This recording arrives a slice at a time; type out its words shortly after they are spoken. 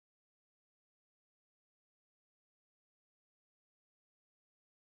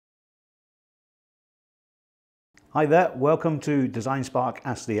Hi there, welcome to Design Spark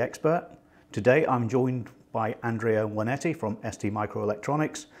Ask the Expert. Today I'm joined by Andrea Wanetti from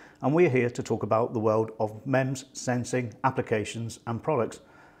STMicroelectronics, and we're here to talk about the world of MEMS, sensing, applications and products.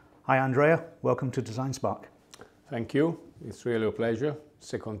 Hi Andrea, welcome to Design Spark. Thank you, it's really a pleasure.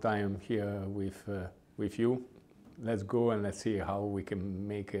 Second time here with you. Let's go and let's see how we can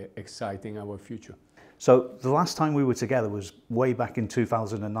make exciting our future. So the last time we were together was way back in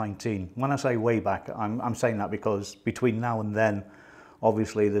 2019. When I say way back, I'm saying that because between now and then,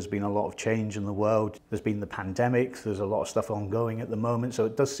 obviously there's been a lot of change in the world. There's been the pandemic, there's a lot of stuff ongoing at the moment, so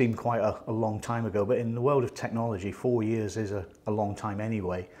it does seem quite a long time ago. But in the world of technology, 4 years is a long time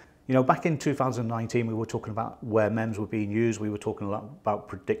anyway. You know, back in 2019, we were talking about where MEMS were being used. We were talking a lot about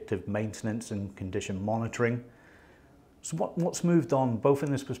predictive maintenance and condition monitoring. So what's moved on, both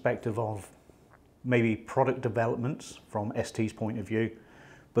in this perspective of maybe product developments from ST's point of view,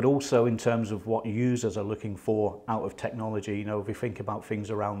 but also in terms of what users are looking for out of technology? You know, if we think about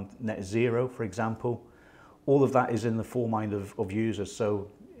things around net zero, for example, all of that is in the foremind of users. So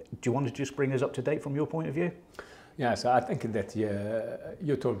do you want to just bring us up to date from your point of view? Yes, I think that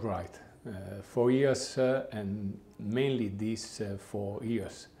you told right. 4 years and mainly these 4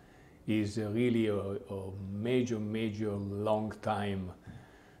 years is really a major long time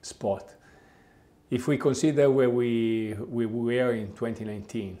spot. If we consider where we were in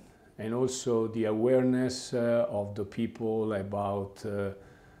 2019 and also the awareness of the people about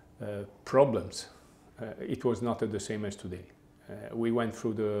problems, it was not the same as today. We went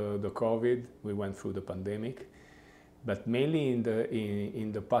through the COVID, we went through the pandemic, but mainly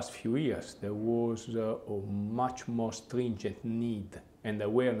in the past few years there was a much more stringent need and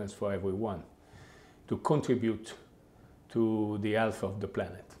awareness for everyone to contribute to the health of the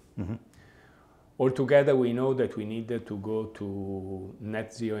planet. Mm-hmm. Altogether, we know that we needed to go to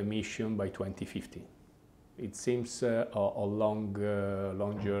net zero emission by 2050. It seems a long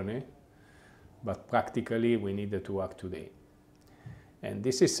journey, but practically we needed to act today. And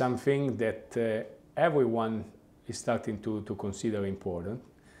this is something that everyone is starting to consider important.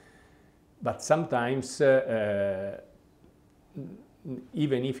 But sometimes,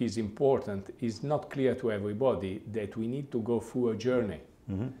 even if it's important, it's not clear to everybody that we need to go through a journey.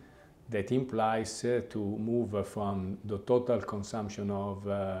 Mm-hmm. That implies to move from the total consumption of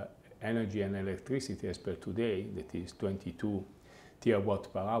energy and electricity as per today, that is 22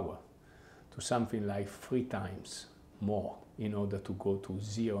 terawatt per hour, to something like 3 times more in order to go to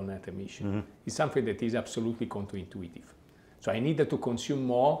zero net emission. Mm-hmm. It's something that is absolutely counterintuitive. So I needed to consume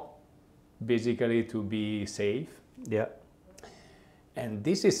more, basically to be safe. Yeah. And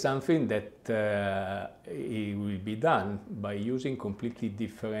this is something that it will be done by using completely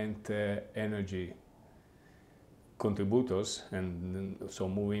different energy contributors, and so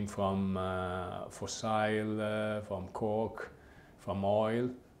moving from fossil, from coke, from oil,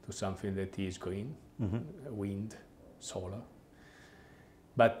 to something that is green, mm-hmm. wind, solar.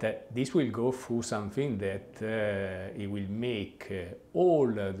 But this will go through something that it will make all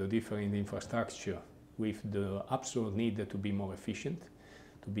the different infrastructure with the absolute need to be more efficient,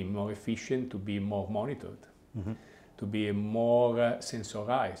 to be more monitored, mm-hmm. to be more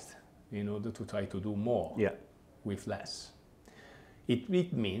sensorized in order to try to do more with less. It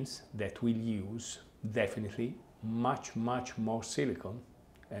means that we'll use definitely much more silicon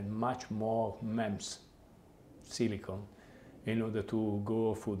and much more MEMS silicon in order to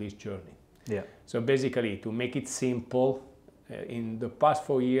go through this journey. Yeah. So basically, to make it simple, in the past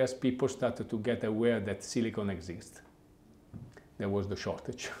 4 years, people started to get aware that silicon exists. There was the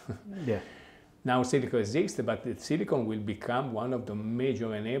shortage. Yeah. Now silicon exists, but silicon will become one of the major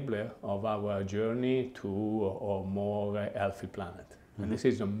enablers of our journey to a more healthy planet. Mm-hmm. And this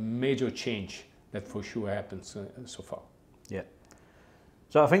is a major change that for sure happens so far. Yeah.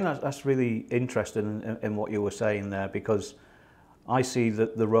 So I think that's really interesting in what you were saying there, because I see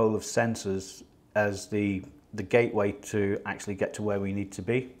the role of sensors as the gateway to actually get to where we need to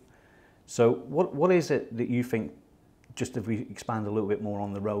be. So what is it that you think, just if we expand a little bit more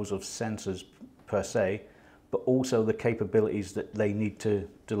on the roles of sensors per se, but also the capabilities that they need to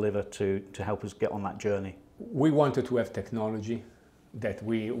deliver to help us get on that journey? We wanted to have technology that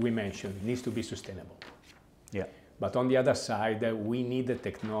we mentioned needs to be sustainable. Yeah. But on the other side, we need a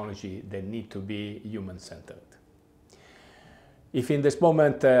technology that needs to be human-centered. If in this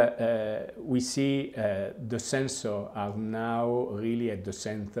moment we see the sensors are now really at the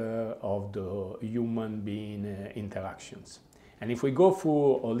center of the human being interactions. And if we go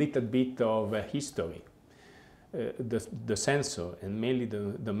through a little bit of history, the sensor, and mainly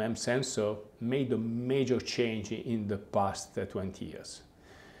the MEMS sensor, made a major change in the past 20 years.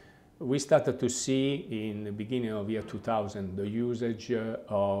 we started to see in the beginning of year 2000 the usage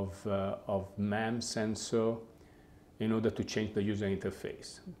of MEMS sensor in order to change the user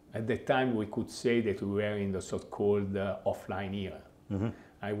interface. At that time, we could say that we were in the so-called offline era. Mm-hmm.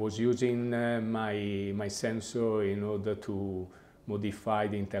 I was using my sensor in order to modify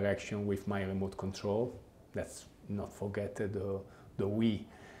the interaction with my remote control. Let's not forget the Wii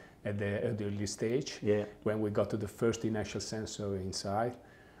at the early stage, when we got to the first inertial sensor inside.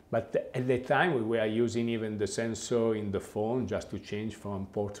 But at the time, we were using even the sensor in the phone just to change from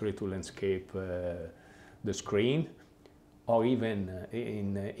portrait to landscape the screen, or even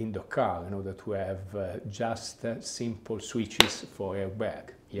in the car, in order to have just simple switches for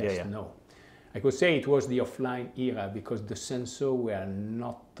airbag. Yes, no. I could say it was the offline era because the sensors were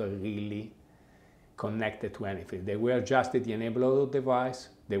not really connected to anything. They were just at the enabler of the device,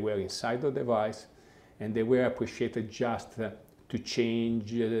 they were inside the device, and they were appreciated just to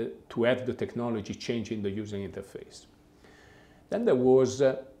change, to have the technology changing the user interface. Then there was,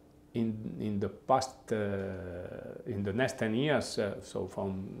 in the past, in the next 10 years, so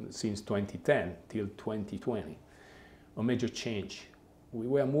since 2010 till 2020, a major change. We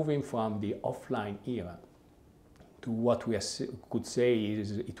were moving from the offline era to what we could say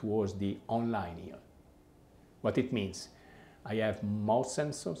is it was the online era. What it means, I have more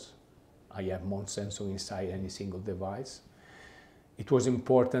sensors, I have more sensors inside any single device. It was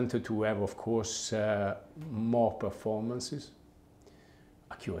important to have, of course, more performances,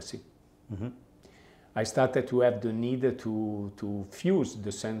 accuracy. Mm-hmm. I started to have the need to fuse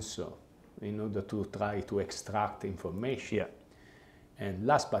the sensor in order to try to extract information. Yeah. And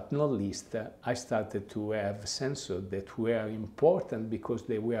last but not least, I started to have sensors that were important because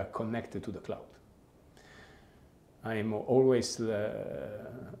they were connected to the cloud. I'm always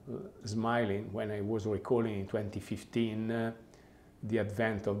smiling when I was recalling in 2015 the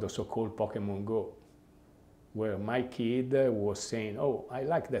advent of the so-called Pokemon Go, where my kid was saying, "Oh, I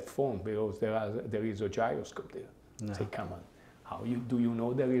like that phone because there is a gyroscope there." No. I say, "Come on, do you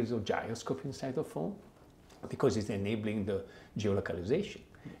know there is a gyroscope inside the phone?" Because it's enabling the geolocalization.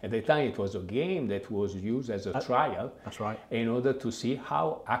 At the time, it was a game that was used as a trial. That's right. In order to see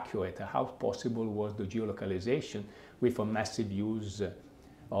how accurate, how possible was the geolocalization with a massive use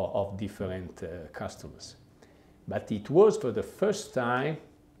of different customers. But it was for the first time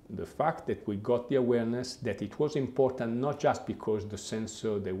the fact that we got the awareness that it was important not just because the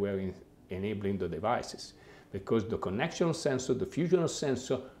sensor they were enabling the devices, because the connection sensor, the fusion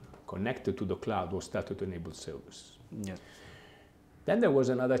sensor connected to the cloud was started to enable service. Yeah. Then there was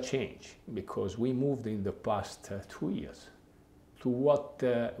another change because we moved in the past 2 years to what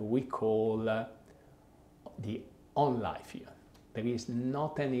we call the on-life era. There is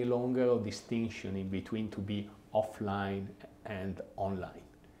not any longer a distinction in between to be offline and online.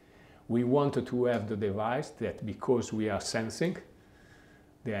 We wanted to have the device that because we are sensing,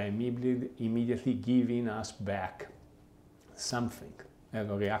 they are immediately giving us back something, a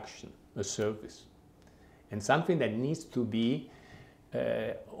reaction, a service, and something that needs to be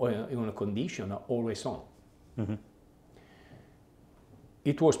in a condition always on. Mm-hmm.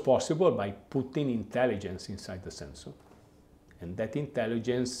 It was possible by putting intelligence inside the sensor, and that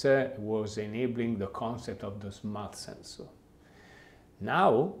intelligence was enabling the concept of the smart sensor.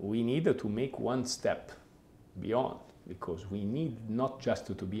 Now we needed to make one step beyond, because we need not just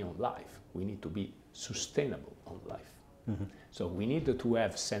to be on life, we need to be sustainable on life. Mm-hmm. So we needed to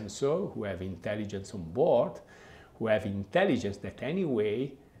have sensors who have intelligence on board, who have intelligence that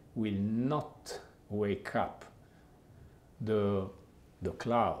anyway will not wake up the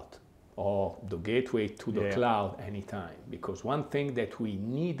cloud or the gateway to the cloud anytime. Because one thing that we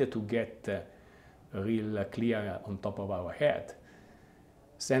need to get real clear on top of our head,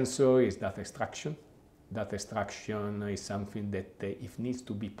 sensor is data extraction. Data extraction is something that if needs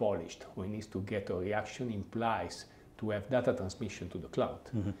to be polished or needs to get a reaction implies to have data transmission to the cloud.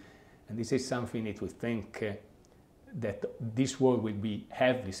 Mm-hmm. And this is something that we think that this world will be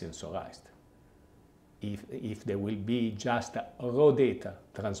heavily sensorized. If there will be just a raw data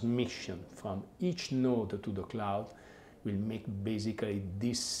transmission from each node to the cloud, will make basically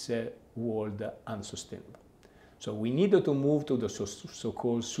this world unsustainable. So we needed to move to the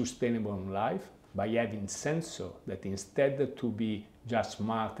so-called sustainable life by having sensor that instead to be just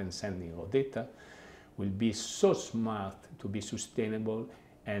smart and sending raw data, will be so smart to be sustainable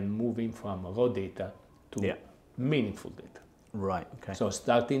and moving from raw data to meaningful data. Right, okay. So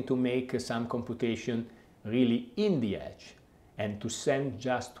starting to make some computation really in the edge and to send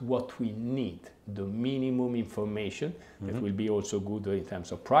just what we need, the minimum information that will be also good in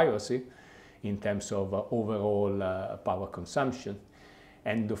terms of privacy, in terms of overall power consumption,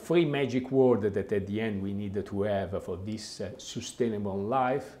 And the three magic words that at the end we need to have for this sustainable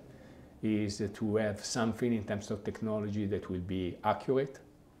life is to have something in terms of technology that will be accurate,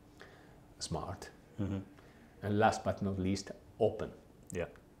 smart, and last but not least, open. Yeah.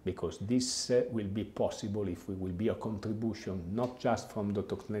 Because this will be possible if we will be a contribution not just from the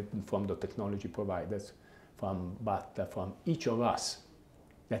technology providers, but from each of us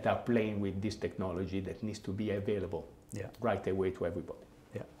that are playing with this technology that needs to be available right away to everybody.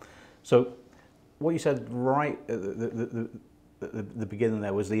 Yeah. So what you said right at the beginning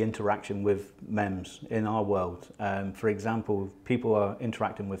there was the interaction with MEMS in our world. For example, people are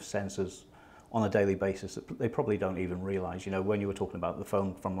interacting with sensors on a daily basis that they probably don't even realize. You know, when you were talking about the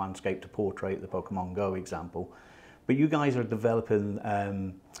phone from landscape to portrait, the Pokemon Go example, but you guys are developing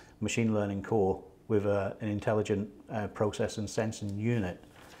machine learning core with an intelligent process and sensing unit.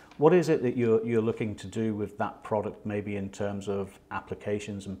 What is it that you're looking to do with that product, maybe in terms of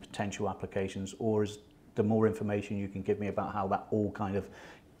applications and potential applications, or is there more information you can give me about how that all kind of,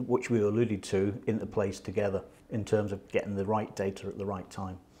 which we alluded to, interplays together in terms of getting the right data at the right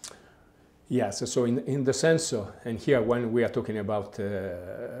time? Yes, so in the sensor, and here when we are talking about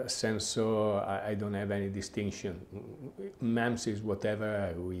sensor, I don't have any distinction. MEMS is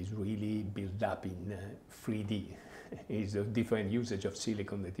whatever is really built up in 3D. It's a different usage of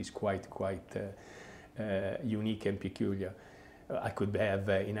silicon that is quite unique and peculiar. I could have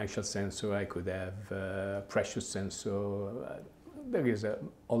inertial sensor, I could have pressure sensor. There is a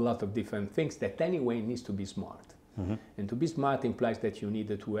lot of different things that anyway needs to be smart. And to be smart implies that you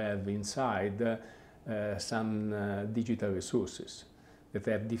need to have inside some digital resources that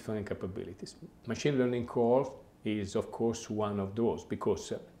have different capabilities. Machine learning core is of course one of those,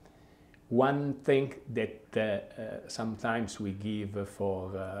 because one thing that sometimes we give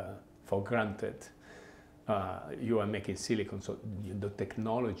for granted, you are making silicon, so the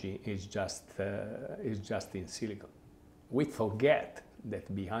technology is just in silicon. We forget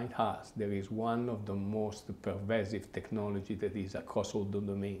that behind us there is one of the most pervasive technology that is across all the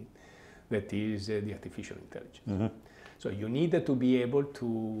domain, that is the artificial intelligence. So you need to be able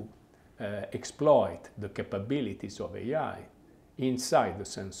to exploit the capabilities of AI inside the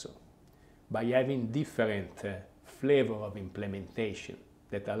sensor by having different flavor of implementation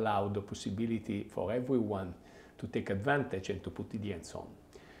that allow the possibility for everyone to take advantage and to put the hands on.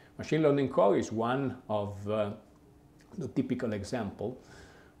 Machine learning core is one of the typical example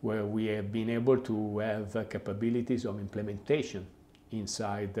where we have been able to have capabilities of implementation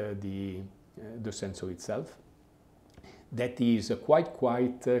inside the sensor itself that is quite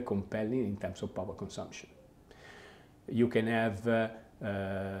compelling in terms of power consumption. You can have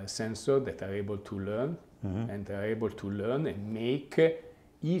sensors that are able to learn and are able to learn and make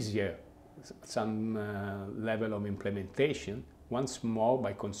easier some level of implementation, once more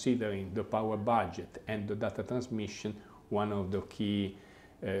by considering the power budget and the data transmission one of the key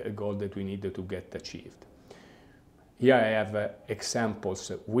goals that we need to get achieved. Here I have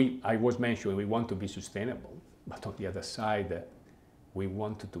examples. I was mentioning we want to be sustainable, but on the other side we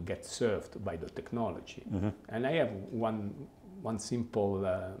want to get served by the technology. And I have one simple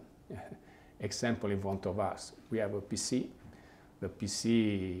example in front of us. We have a PC. The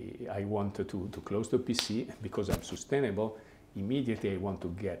PC, I want to close the PC because I'm sustainable. Immediately I want to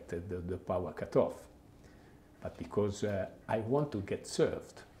get the power cut off. But because I want to get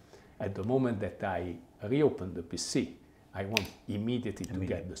served, at the moment that I reopen the PC, I want immediately to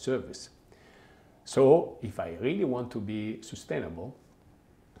get the service. So if I really want to be sustainable,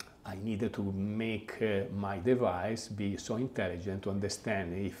 I needed to make my device be so intelligent to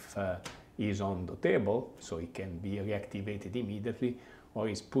understand if it's on the table, so it can be reactivated immediately, or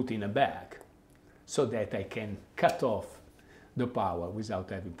is put in a bag, so that I can cut off the power without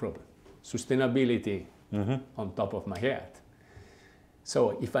having problem. Sustainability on top of my head.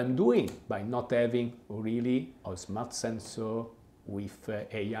 So if I'm doing by not having really a smart sensor with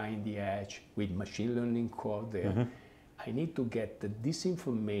AI in the edge, with machine learning core there, I need to get this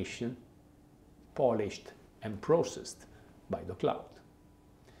information polished and processed by the cloud.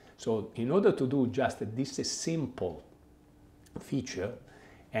 So in order to do just this simple feature,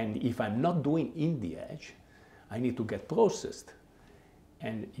 and if I'm not doing in the edge, I need to get processed.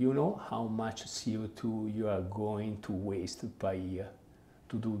 And you know how much CO2 you are going to waste per year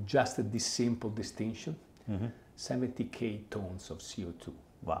to do just this simple distinction? 70,000 tons of CO2.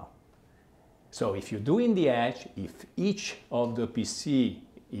 Wow. So if you do in the edge, if each of the PC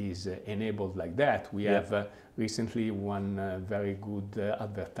is enabled like that, we have recently one very good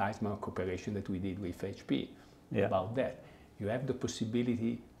advertisement cooperation that we did with HP about that. You have the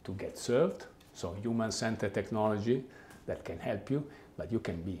possibility to get served, so human-centered technology that can help you, but you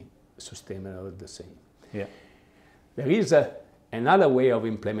can be sustainable the same. Yeah. There is another way of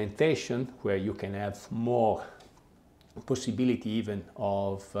implementation where you can have more possibility even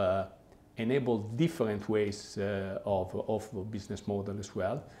of enable different ways of business model as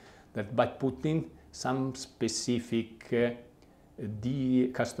well, that by putting some specific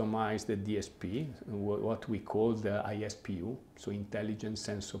customized DSP, what we call the ISPU, so Intelligent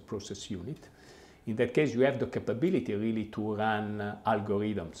Sensor Process Unit. In that case, you have the capability really to run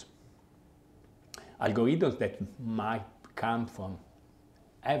algorithms that might come from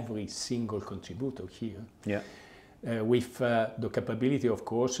every single contributor here. Yeah. With the capability, of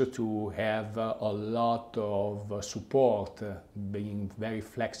course, to have a lot of support, being very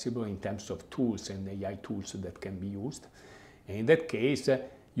flexible in terms of tools and AI tools that can be used. And in that case,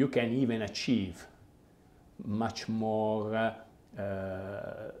 you can even achieve much more,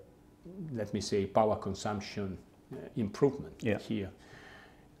 let me say, power consumption improvement here.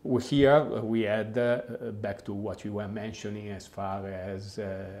 Here we had, back to what you were mentioning as far as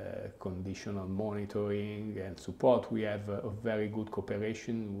conditional monitoring and support, we have a very good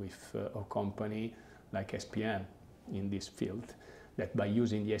cooperation with a company like SPM in this field, that by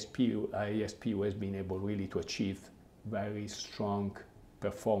using the ISPU has been able really to achieve very strong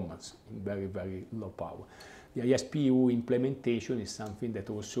performance in very, very low power. The ISPU implementation is something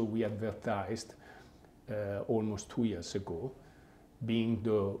that also we advertised almost 2 years ago, being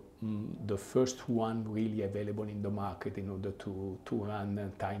the first one really available in the market in order to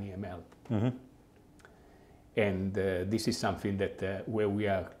run TinyML. Mm-hmm. And this is something that where we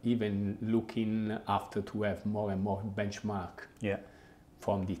are even looking after to have more and more benchmark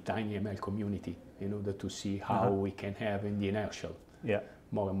from the TinyML community in order to see how we can have in the inertial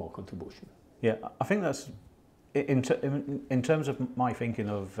more and more contribution. Yeah, I think that's, in terms of my thinking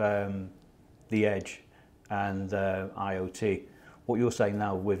of the edge and IoT, what you're saying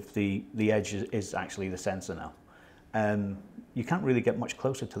now with the edge is actually the sensor now. You can't really get much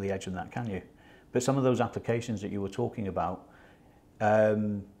closer to the edge than that, can you? But some of those applications that you were talking about,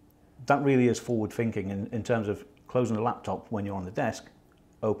 that really is forward thinking in terms of closing the laptop when you're on the desk,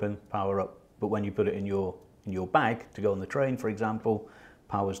 open, power up, but when you put it in your bag to go on the train, for example,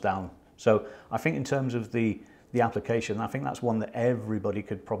 power's down. So I think in terms of the application, I think that's one that everybody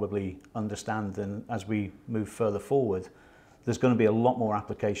could probably understand, and as we move further forward, there's going to be a lot more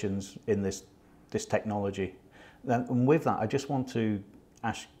applications in this technology. And with that, I just want to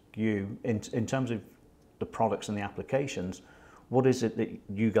ask you, in terms of the products and the applications, what is it that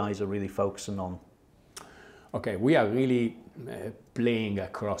you guys are really focusing on? Okay, we are really playing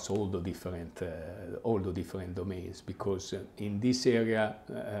across all the different domains, because in this area,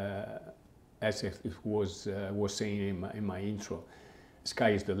 as it was saying in my intro, sky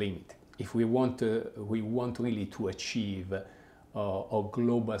is the limit. If we want really to achieve a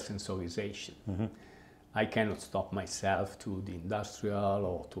global sensorization, I cannot stop myself to the industrial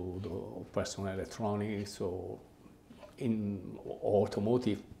or to the personal electronics or in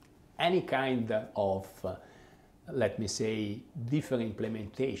automotive, any kind of, let me say, different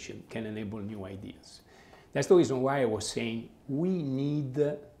implementation can enable new ideas. That's the reason why I was saying we need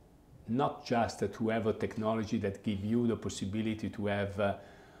not just to have a technology that gives you the possibility to have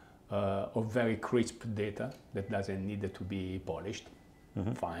a very crisp data that doesn't need to be polished.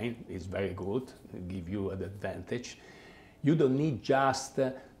 Fine, it's very good, give you an advantage. You don't need just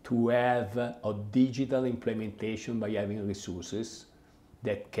to have a digital implementation by having resources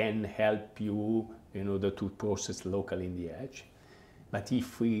that can help you in order to process locally in the edge. But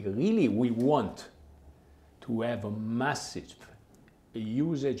if we want to have a massive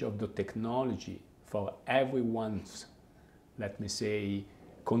usage of the technology for everyone's, let me say,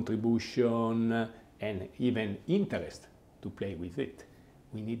 contribution and even interest to play with it,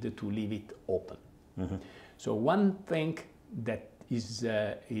 we need to leave it open. So one thing that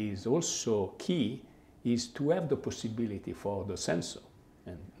is also key is to have the possibility for the sensor,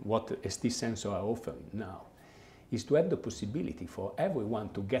 and what ST sensors are offering now, is to have the possibility for everyone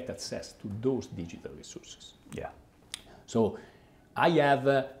to get access to those digital resources. Yeah. So I have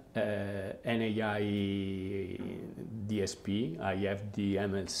an AI DSP, I have the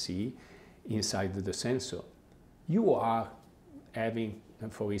MLC inside the sensor. You are having,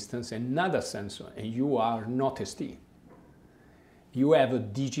 for instance, another sensor, and you are not ST. You have a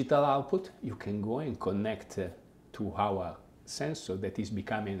digital output, you can go and connect to our sensor that is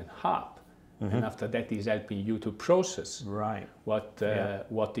becoming a hub, and after that is helping you to process what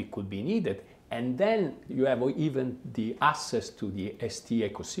it could be needed. And then you have even the access to the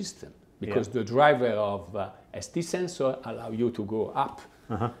ST ecosystem, because the driver of ST sensor allow you to go up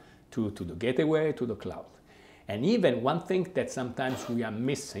to the gateway, to the cloud. And even one thing that sometimes we are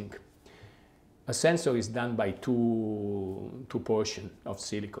missing, a sensor is done by two portions of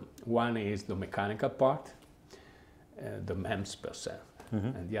silicon. One is the mechanical part, the MEMS per se,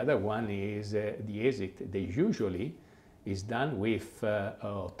 and the other one is the ASIC. They usually is done with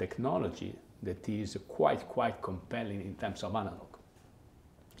a technology that is quite compelling in terms of analog.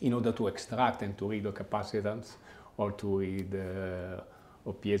 In order to extract and to read the capacitance, or to read a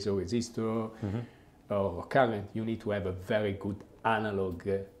piezoresistor or current, you need to have a very good analog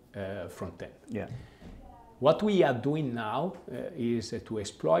front end. Yeah. What we are doing now is to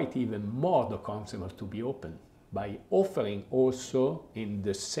exploit even more the concept to be open by offering also in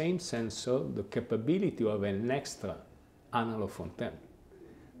the same sensor the capability of an extra analog front end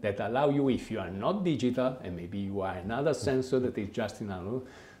that allow you, if you are not digital and maybe you are another sensor that is just in analog,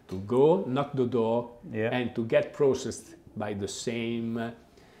 to go knock the door and to get processed by the same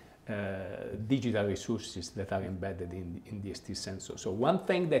digital resources that are embedded in the ST sensor. So one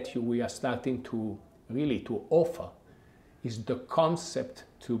thing that we are starting to really to offer is the concept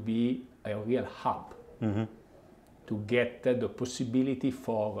to be a real hub, to get the possibility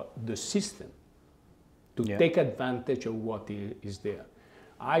for the system to take advantage of what is there.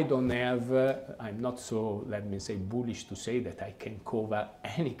 I don't have, I'm not so, let me say, bullish to say that I can cover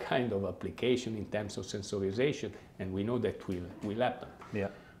any kind of application in terms of sensorization, and we know that will happen. Yeah.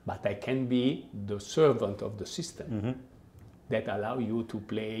 But I can be the servant of the system that allow you to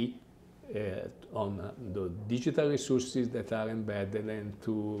play on the digital resources that are embedded and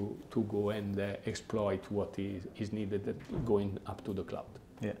to go and exploit what is needed going up to the cloud.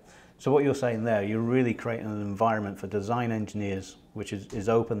 Yeah. So what you're saying there, you're really creating an environment for design engineers which is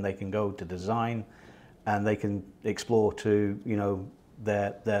open. They can go to design and they can explore to, you know,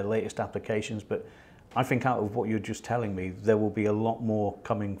 their latest applications. But I think out of what you're just telling me, there will be a lot more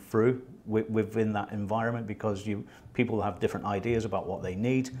coming through within that environment, because people have different ideas about what they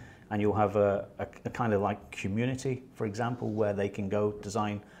need, and you'll have a kind of like community, for example, where they can go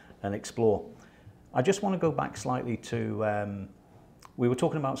design and explore. I just want to go back slightly to, we were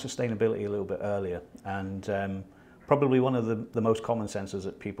talking about sustainability a little bit earlier, and probably one of the most common sensors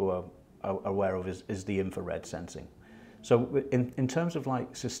that people are aware of is the infrared sensing. So in terms of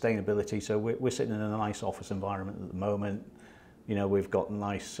like sustainability, so we're sitting in a nice office environment at the moment. You know, we've got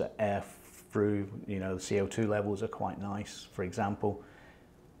nice air through, you know, the CO2 levels are quite nice, for example.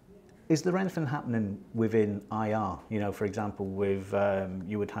 Is there anything happening within IR? You know, for example, with,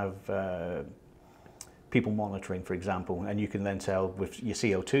 you would have people monitoring, for example, and you can then tell with your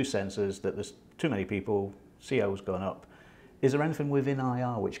CO2 sensors that there's too many people, CO's gone up. Is there anything within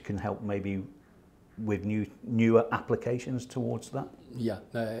IR which can help maybe with newer applications towards that? Yeah,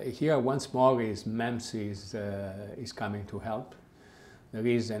 here once more is MEMS is coming to help. There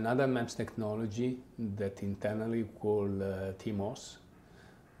is another MEMS technology that internally called TMOS,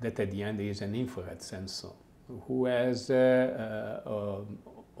 that at the end is an infrared sensor, who has a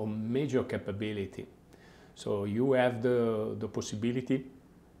major capability. So you have the possibility,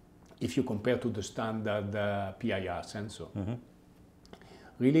 if you compare to the standard PIR sensor,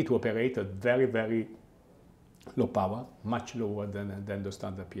 really to operate at very low power, much lower than the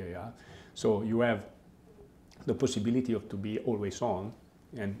standard PIR. So you have the possibility of to be always on,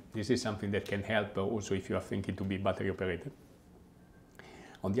 and this is something that can help also if you are thinking to be battery operated.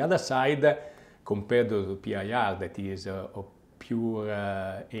 On the other side, compared to the PIR, that is a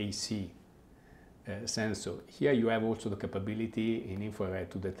pure AC sensor, here you have also the capability in infrared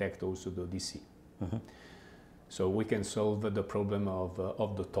to detect also the DC. So we can solve the problem of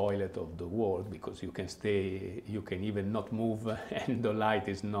the toilet of the world, because you can stay, you can even not move and the light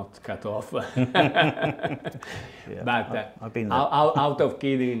is not cut off. Yeah, but I've been there. out of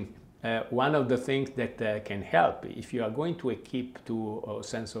kidding, one of the things that can help, if you are going to equip to a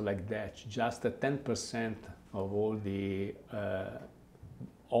sensor like that, just 10% of all the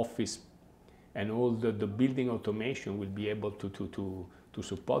office and all the building automation will be able to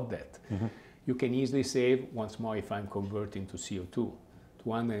support that. You can easily save, once more if I'm converting to CO2,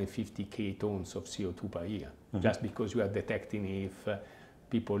 250 kilotons of CO2 per year, just because you are detecting if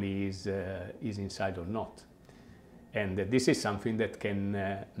people is inside or not. And this is something that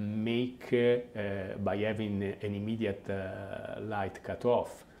can make, by having an immediate light cut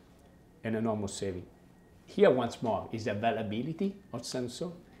off, an enormous saving. Here once more is availability of sensor,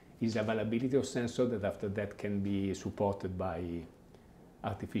 that after that can be supported by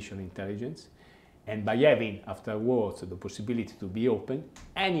artificial intelligence, and by having afterwards the possibility to be open,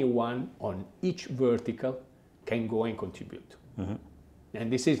 anyone on each vertical can go and contribute.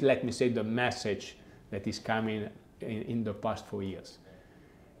 And this is, let me say, the message that is coming in the past 4 years.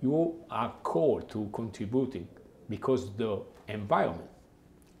 You are called to contributing because the environment,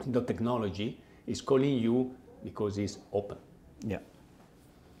 the technology is calling you because it's open. Yeah.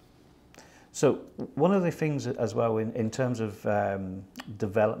 So one of the things as well in terms of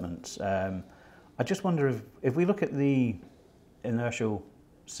developments, I just wonder if we look at the inertial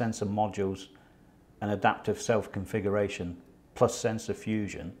sensor modules and adaptive self-configuration plus sensor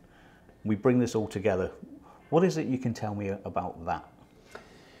fusion, we bring this all together. What is it you can tell me about that?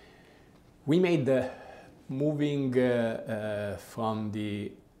 We made the moving from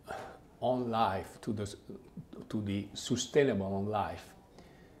the on life to the sustainable on life.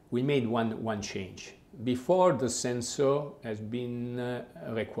 We made one change. Before, the sensor has been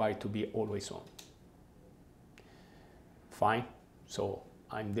required to be always on. Fine, so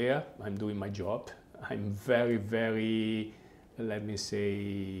I'm there, I'm doing my job. I'm very, very, let me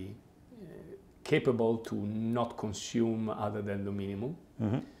say, capable to not consume other than the minimum,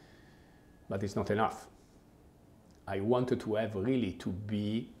 but it's not enough. I wanted to have really to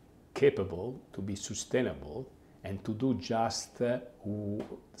be capable, to be sustainable, and to do just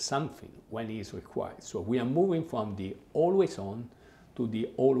something when it is required. So we are moving from the always on to the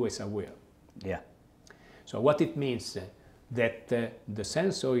always aware. Yeah. So what it means that the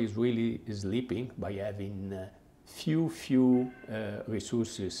sensor is really sleeping by having few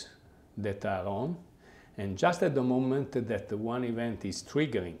resources that are on, and just at the moment that the one event is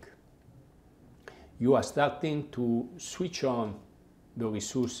triggering, you are starting to switch on the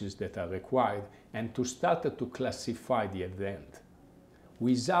resources that are required and to start to classify the event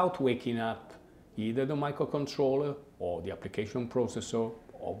without waking up either the microcontroller or the application processor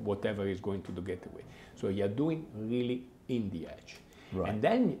or whatever is going to the gateway. So you're doing really in the edge. Right. And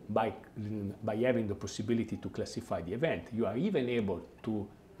then by having the possibility to classify the event, you are even able to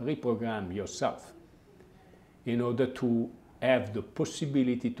reprogram yourself in order to have the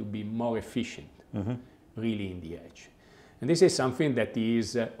possibility to be more efficient, really in the edge. And this is something that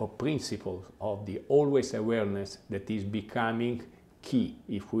is a principle of the always awareness that is becoming key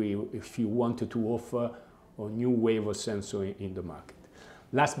if you wanted to offer a new wave of sensor in the market.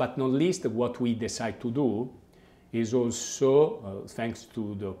 Last but not least, what we decide to do is also, thanks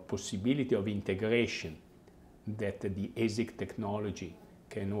to the possibility of integration that the ASIC technology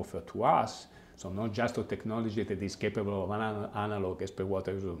can offer to us, so not just a technology that is capable of an analog, as per what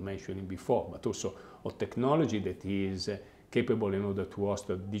I was mentioning before, but also a technology that is capable in order to host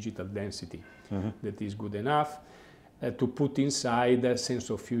a digital density that is good enough to put inside a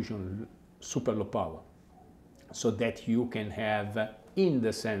sensor fusion super low power, so that you can have in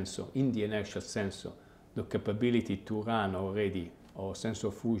the sensor, in the inertial sensor, the capability to run already a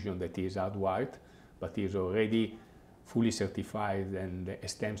sensor fusion that is hardwired, but is already fully certified and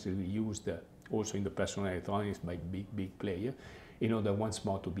extensively used also in the personal electronics by big player, in order once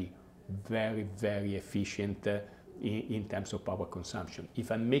more to be very, very efficient in terms of power consumption.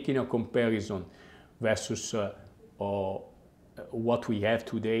 If I'm making a comparison versus what we have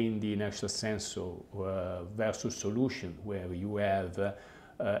today in the inertial sensor versus solution where you have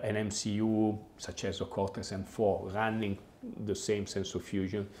an MCU such as a Cortex M4 running the same sensor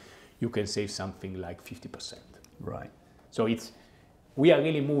fusion, you can save something like 50%. Right. So we are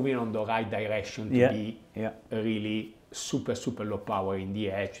really moving on the right direction to be a really super low power in the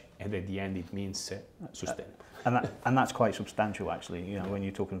edge, and at the end it means sustainable. And that's quite substantial actually, you know, when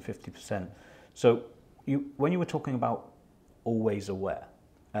you're talking 50%. So when you were talking about always aware,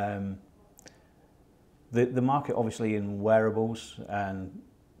 the market obviously in wearables and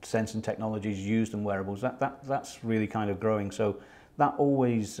sensing technologies used in wearables, that's really kind of growing. So that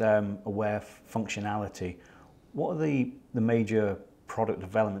always aware functionality, what are the major product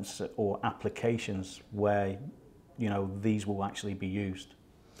developments or applications where, you know, these will actually be used?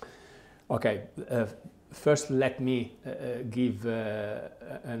 Okay, first let me give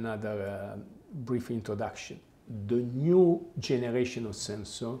another brief introduction. The new generation of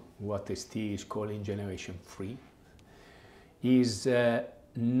sensor, what ST is calling generation 3, is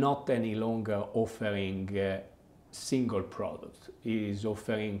not any longer offering single product, it is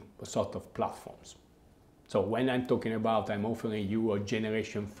offering a sort of platforms. So when I'm talking about I'm offering you a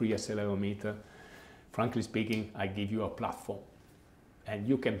generation 3 accelerometer, frankly speaking, I give you a platform and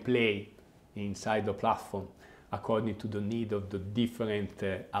you can play inside the platform according to the need of the different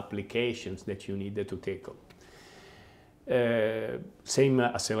applications that you need to tackle. Same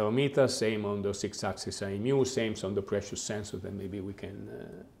accelerometer, same on the 6-axis IMU, same on the pressure sensor that maybe we can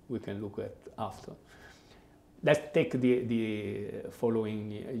look at after. Let's take the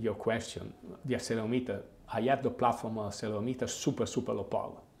following your question, the accelerometer. I have the platform accelerometer super low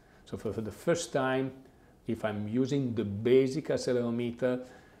power. So for the first time, if I'm using the basic accelerometer,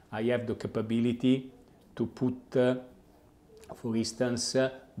 I have the capability to put, for instance,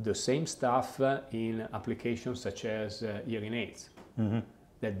 the same stuff in applications such as hearing aids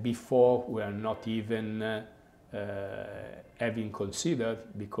that before were not even having considered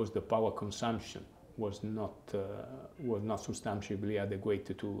because the power consumption was not substantially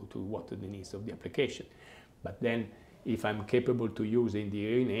adequate to what the needs of the application. But then, if I'm capable to use in the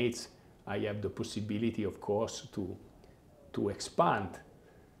hearing aids, I have the possibility, of course, to expand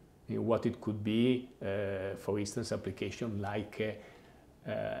in what it could be, for instance, application like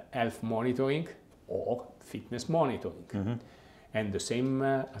health monitoring or fitness monitoring. And the same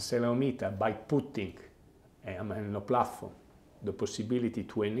accelerometer, by putting on a platform the possibility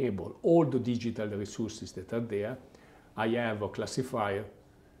to enable all the digital resources that are there, I have a classifier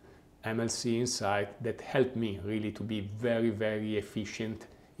MLC inside that help me really to be very, very efficient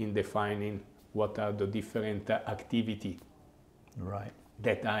in defining what are the different activity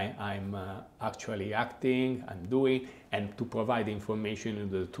that I'm actually acting, I'm doing, and to provide information in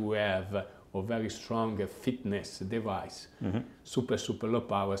order to have a very strong fitness device, super low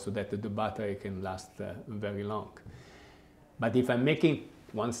power, so that the battery can last very long. But if I'm making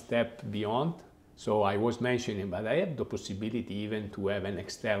one step beyond, so I was mentioning, but I have the possibility even to have an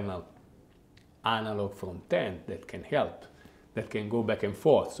external analog front end that can help, that can go back and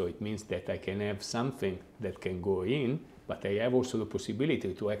forth. So it means that I can have something that can go in, but I have also the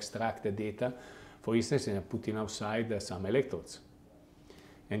possibility to extract the data, for instance, and putting outside some electrodes.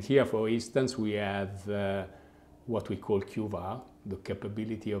 And here, for instance, we have what we call QVAR, the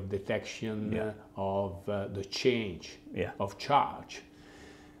capability of detection of the change of charge.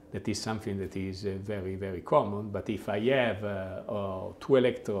 That is something that is very, very common. But if I have two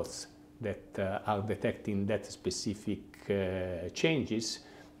electrodes that are detecting that specific changes,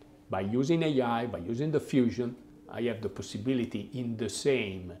 by using AI, by using the fusion, I have the possibility in the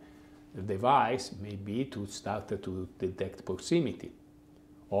same device maybe to start to detect proximity,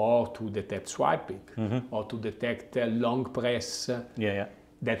 or to detect swiping, or to detect long press,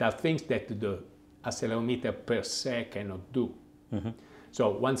 that are things that the accelerometer per se cannot do.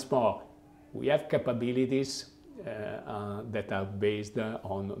 So once more, we have capabilities that are based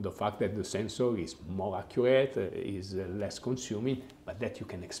on the fact that the sensor is more accurate, is less consuming, but that you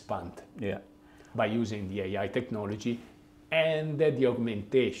can expand by using the AI technology and the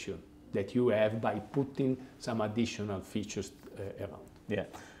augmentation that you have by putting some additional features around. Yeah,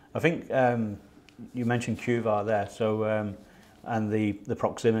 I think you mentioned QVAR there, so and the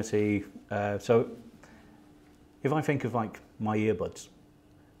proximity. So if I think of like my earbuds,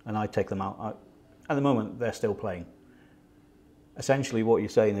 and I take them out, at the moment they're still playing. Essentially, what you're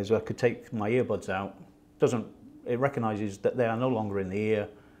saying is I could take my earbuds out. It recognises that they are no longer in the ear,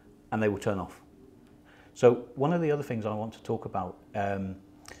 and they will turn off. So one of the other things I want to talk about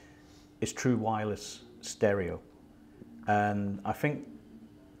is true wireless stereo, and I think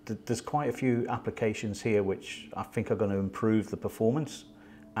there's quite a few applications here which I think are going to improve the performance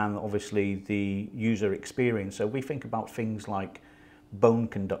and obviously the user experience. So we think about things like bone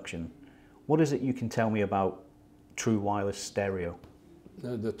conduction. What is it you can tell me about true wireless stereo?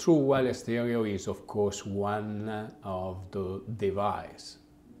 The true wireless stereo is, of course, one of the devices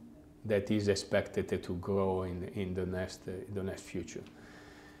that is expected to grow in the next future.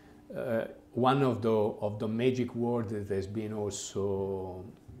 One of the magic words that has been also,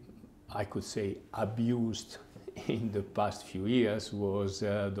 I could say, abused in the past few years was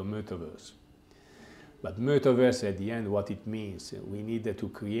the metaverse. But metaverse, at the end, what it means, we needed to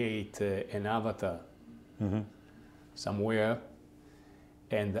create an avatar somewhere,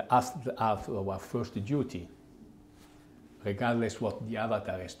 and our first duty, regardless what the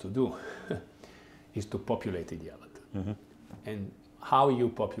avatar has to do, is to populate the avatar. And how you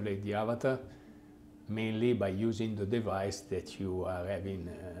populate the avatar? Mainly by using the device that you are having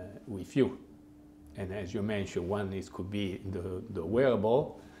with you. And as you mentioned, one could be the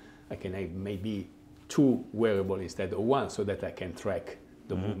wearable. I can have maybe two wearables instead of one, so that I can track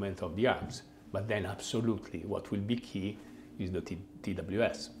the movement of the arms. But then absolutely what will be key is the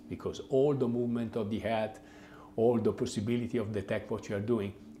TWS, because all the movement of the head, all the possibility of detect what you are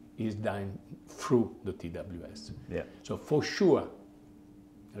doing is done through the TWS. So for sure,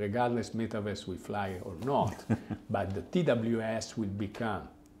 regardless metaverse will fly or not, but the TWS will become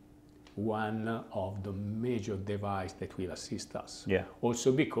one of the major devices that will assist us.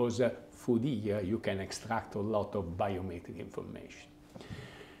 Also because through the ear you can extract a lot of biometric information.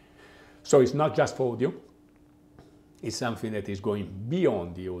 So it's not just for audio, it's something that is going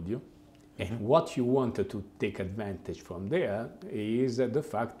beyond the audio. And what you want to take advantage from there is the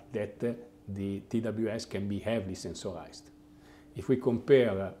fact that the TWS can be heavily sensorized. If we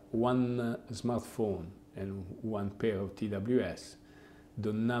compare one smartphone and one pair of TWS,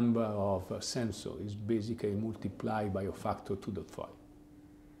 the number of sensors is basically multiplied by a factor 2.5.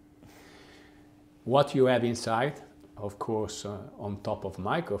 What you have inside, of course, on top of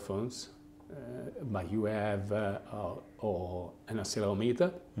microphones, but you have or an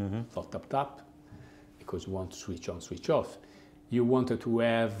accelerometer, for tap, because you want to switch on, switch off. You wanted to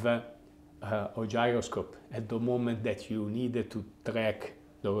have a gyroscope at the moment that you needed to track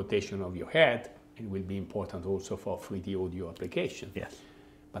the rotation of your head. It will be important also for 3D audio application. Yes.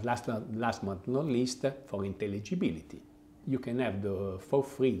 But last but not least, for intelligibility. You can have for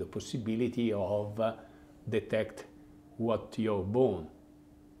free the possibility of detect what your bone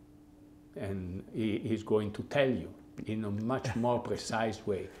and is going to tell you in a much more precise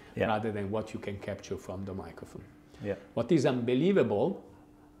way, rather than what you can capture from the microphone. Yeah. What is unbelievable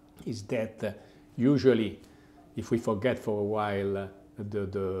is that usually, if we forget for a while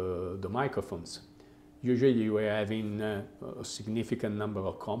the microphones, usually you are having a significant number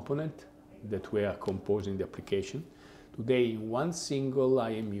of components that were composing the application. Today, in one single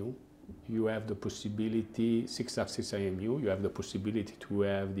IMU, you have the possibility, 6-axis IMU, you have the possibility to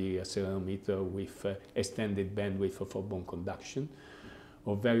have the accelerometer with extended bandwidth for bone conduction,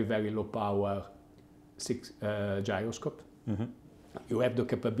 or very, very low power gyroscope. You have the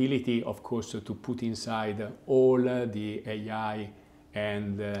capability, of course, to put inside all the AI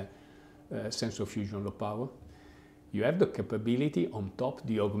and sensor fusion low power. You have the capability on top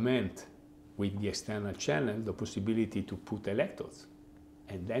to augment with the external channel the possibility to put electrodes,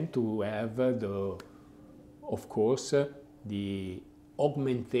 and then to have of course, the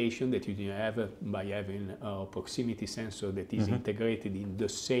augmentation that you have by having a proximity sensor that is integrated in the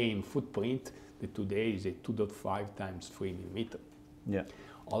same footprint that today is a 2.5 times 3 millimeter. Yeah.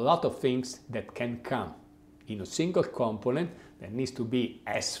 A lot of things that can come in a single component that needs to be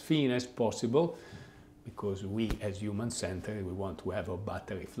as thin as possible, because we, as human-centered, we want to have a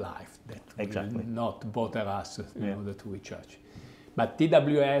battery life that will not bother us in order to recharge. But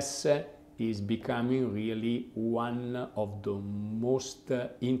TWS is becoming really one of the most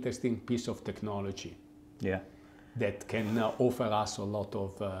interesting piece of technology that can offer us a lot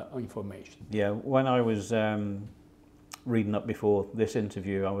of information. Yeah, when I was reading up before this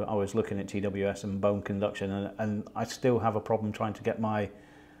interview, I was looking at TWS and bone conduction, and I still have a problem trying to get my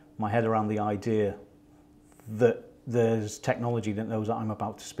head around the idea that there's technology that knows that I'm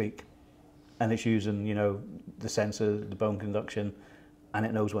about to speak, and it's using, you know, the sensor, the bone conduction, and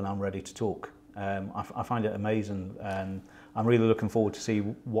it knows when I'm ready to talk. I find it amazing, and I'm really looking forward to see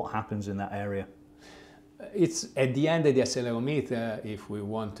what happens in that area. It's at the end of the accelerometer, if we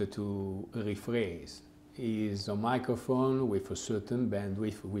wanted to rephrase, is a microphone with a certain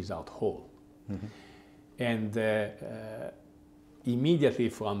bandwidth without hole. And immediately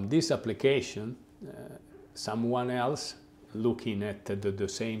from this application, someone else looking at the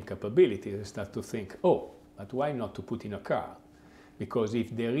same capabilities start to think, oh, but why not to put in a car? Because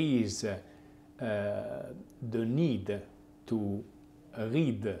if there is the need to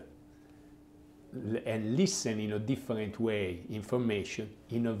read and listen in a different way information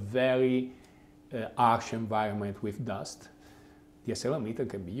in a very harsh environment with dust, the accelerometer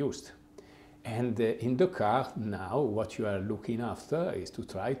can be used. And in the car now, what you are looking after is to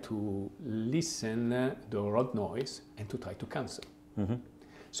try to listen the road noise and to try to cancel.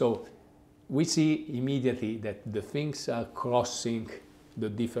 So we see immediately that the things are crossing the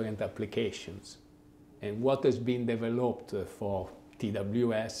different applications, and what has been developed for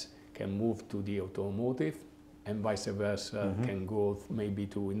TWS can move to the automotive, and vice versa can go maybe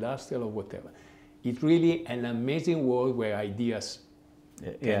to industrial or whatever. It's really an amazing world where ideas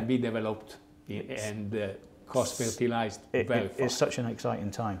can be developed and cross-fertilized very fast. It's such an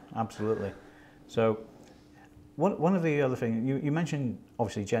exciting time, absolutely. So one of the other things, you mentioned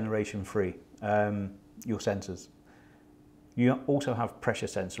obviously generation 3, your sensors. You also have pressure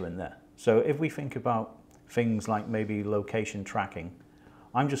sensor in there. So if we think about things like maybe location tracking,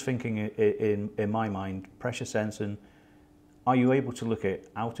 I'm just thinking in my mind, pressure sensing, are you able to look at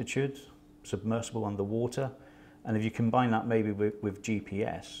altitude, submersible underwater? And if you combine that maybe with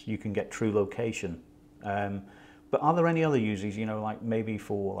GPS, you can get true location. But are there any other uses, you know, like maybe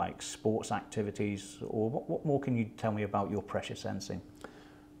for like sports activities, or what more can you tell me about your pressure sensing?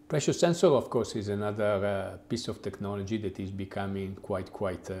 Pressure sensor, of course, is another piece of technology that is becoming quite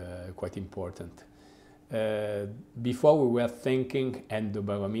important. Before we were thinking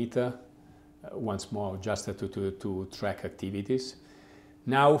endobarometer, once more, just to track activities.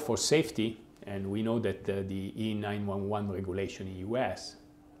 Now for safety, and we know that the E911 regulation in US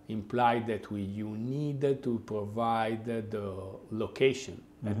implies that you need to provide the location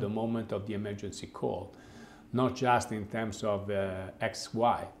at the moment of the emergency call, not just in terms of X,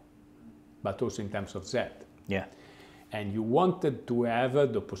 Y, but also in terms of Z. Yeah. And you wanted to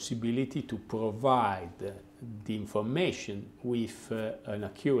have the possibility to provide the information with an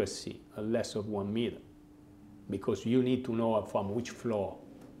accuracy less of 1 meter, because you need to know from which floor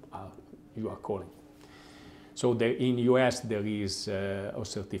you are calling. So in US there is a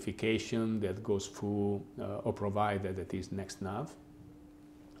certification that goes through a provider that is NextNav.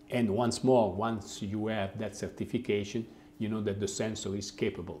 And once more, once you have that certification, you know that the sensor is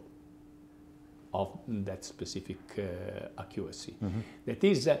capable of that specific accuracy. That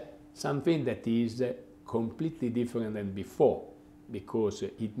is something that is completely different than before, because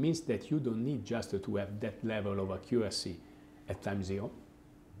it means that you don't need just to have that level of accuracy at time zero,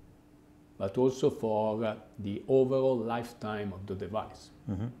 but also for the overall lifetime of the device.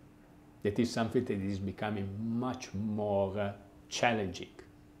 That is something that is becoming much more challenging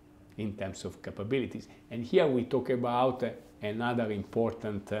in terms of capabilities. And here we talk about another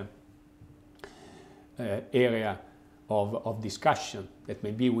important area of discussion that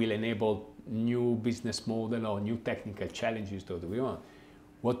maybe will enable new business model or new technical challenges to the on.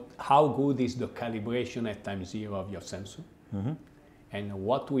 How good is the calibration at time zero of your sensor? And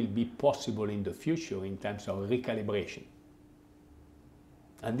what will be possible in the future in terms of recalibration?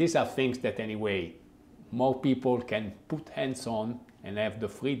 And these are things that anyway, more people can put hands on and have the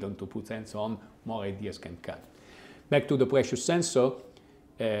freedom to put hands on, more ideas can come. Back to the pressure sensor,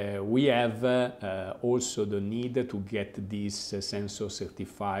 we have also the need to get this sensor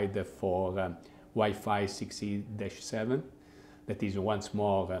certified for Wi-Fi 6E-7. That is once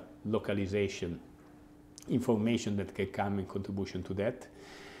more localization information that can come in contribution to that.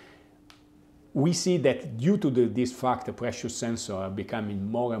 We see that due to this fact, the pressure sensors are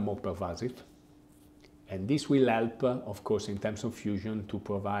becoming more and more pervasive. And this will help, of course, in terms of fusion, to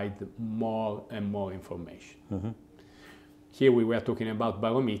provide more and more information. Here we were talking about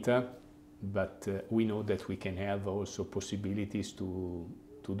barometer, but we know that we can have also possibilities to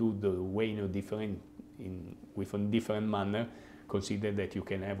do the weighing with a different manner. Consider that you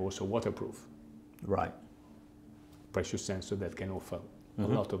can have also waterproof. Right. Pressure sensor that can offer a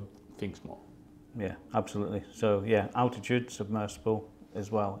lot of things more. Yeah, absolutely. So yeah, altitude submersible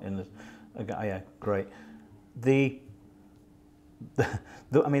as well. Yeah, great. I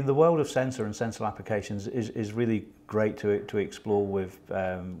mean, the world of sensor and sensor applications is really great to explore with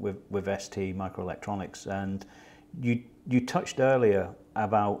STMicroelectronics. And you touched earlier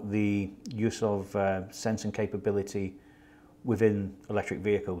about the use of sensing capability within electric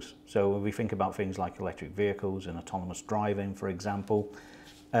vehicles. So when we think about things like electric vehicles and autonomous driving, for example,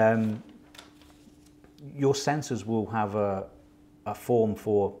 your sensors will have a form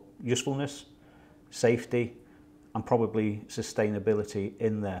for usefulness, safety, and probably sustainability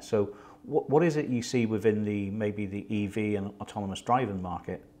in there. So what is it you see within maybe the EV and autonomous driving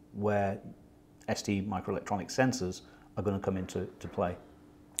market where STMicroelectronics sensors are going to come into play?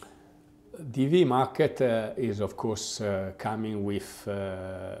 The EV market is, of course, coming with,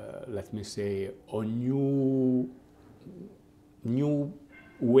 let me say, a new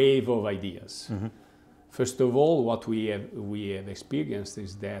wave of ideas. First of all, what we have experienced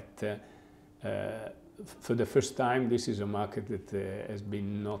is that for the first time, this is a market that has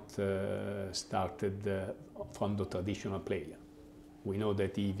been not started from the traditional player. We know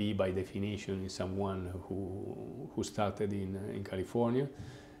that EV, by definition, is someone who started in California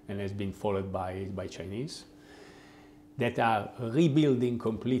and has been followed by Chinese that are rebuilding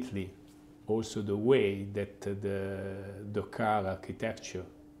completely also the way that the car architecture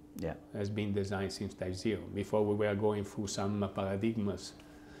has been designed since Type 0. Before we were going through some paradigms.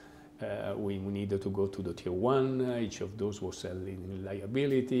 We needed to go to the tier 1, each of those was selling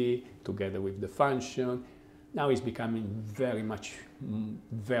reliability together with the function. Now it's becoming very much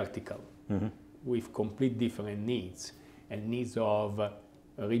vertical with complete different needs and needs of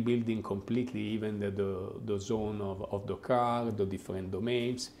rebuilding completely even the zone of the car, the different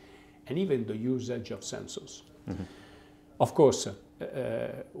domains, and even the usage of sensors. Of course,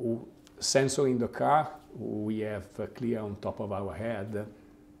 sensor in the car, we have clear on top of our head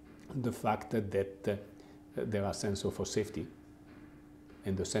the fact that there are sensors for safety,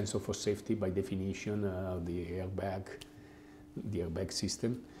 and the sensor for safety, by definition, the airbag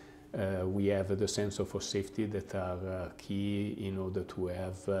system. We have the sensor for safety that are key in order to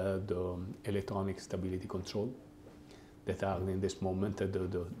have the electronic stability control, that are in this moment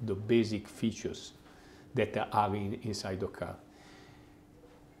the basic features that are inside the car.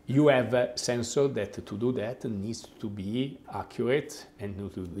 You have a sensor that to do that needs to be accurate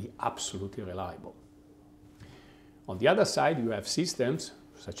and to be absolutely reliable. On the other side, you have systems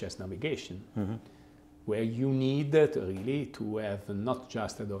such as navigation, where you need really to have not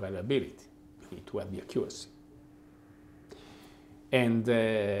just the reliability, you need to have the accuracy. And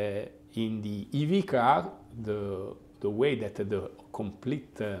in the EV car, the way that the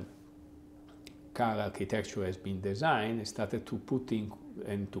complete car architecture has been designed started to put in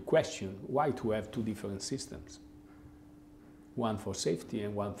and to question why to have two different systems. One for safety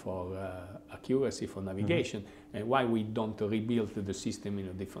and one for accuracy for navigation, and why we don't rebuild the system in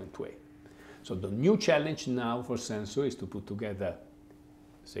a different way. So the new challenge now for sensor is to put together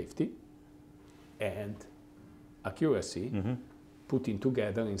safety and accuracy, putting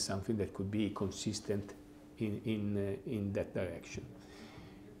together in something that could be consistent in that direction.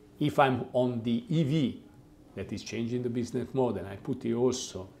 If I'm on the EV, that is changing the business model, I put here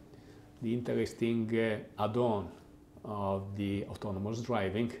also the interesting add-on of the autonomous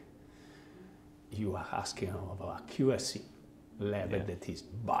driving. You are asking of accuracy level that is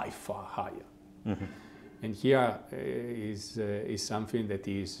by far higher. And here is something that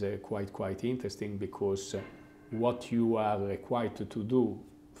is quite interesting, because what you are required to do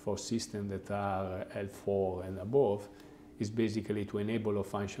for systems that are L4 and above is basically to enable a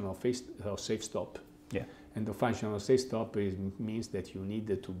functional safe stop. Yeah. And the functional safe stop means that you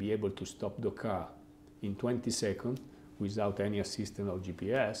need to be able to stop the car in 20 seconds without any assistance of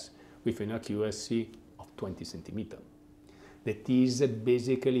GPS with an accuracy of 20 centimeters. That is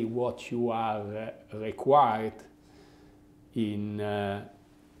basically what you are required in a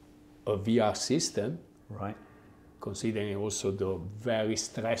VR system, right? Considering also the very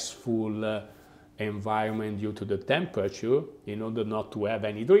stressful environment due to the temperature, in order not to have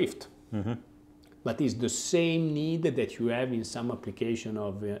any drift. But it's the same need that you have in some application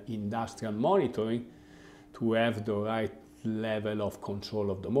of industrial monitoring to have the right level of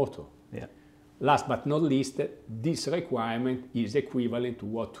control of the motor. Yeah. Last but not least, this requirement is equivalent to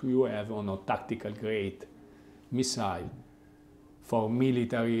what you have on a tactical grade missile for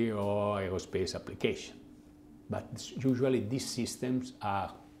military or aerospace application. But usually these systems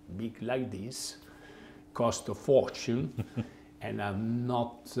are big like this, cost a fortune, and are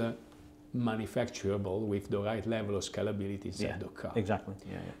not manufacturable with the right level of scalability inside the car. Exactly.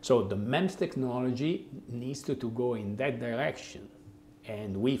 So the MEMS technology needs to go in that direction,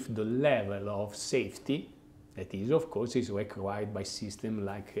 and with the level of safety that is, of course, is required by systems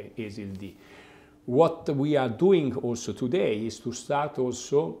like ASIL-D. What we are doing also today is to start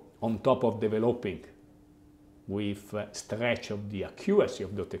also on top of developing with stretch of the accuracy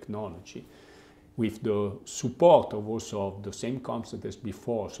of the technology, with the support of also of the same concept as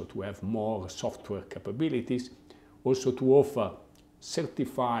before, so to have more software capabilities, also to offer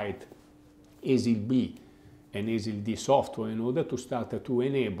certified ASIL-B and ASIL-D software in order to start to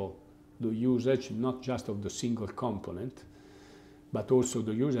enable the usage not just of the single component, but also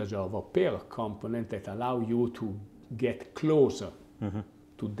the usage of a pair of components that allow you to get closer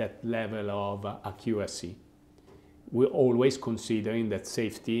to that level of accuracy. We're always considering that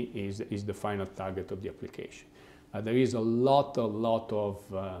safety is the final target of the application. There is a lot of,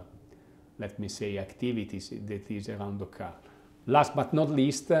 let me say, activities that is around the car. Last but not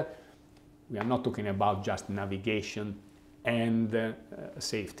least, we are not talking about just navigation and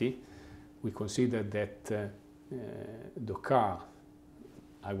safety. We consider that the car,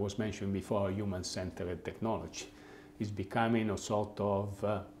 I was mentioning before, human-centered technology, is becoming a sort of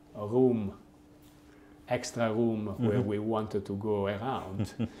a room, extra room where we wanted to go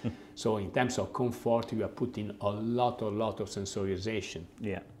around. So in terms of comfort, you are putting a lot of sensorization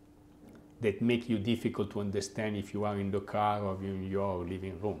that make you difficult to understand if you are in the car or in your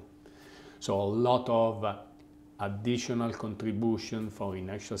living room. So a lot of additional contribution for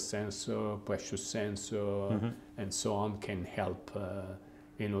inertial sensor, pressure sensor, and so on can help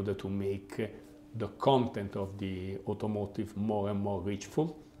in order to make the content of the automotive more and more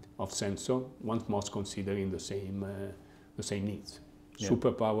richful of sensor, once more considering the same needs.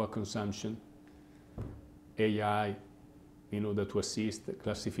 Super power consumption, AI, in order to assist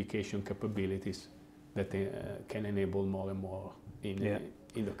classification capabilities that can enable more and more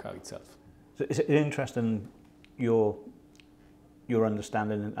in the car itself. So is it interesting your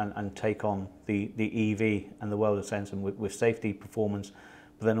understanding and take on the EV and the world of sensing with safety, performance,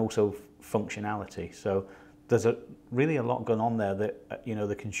 but then also functionality? So there's really a lot going on there that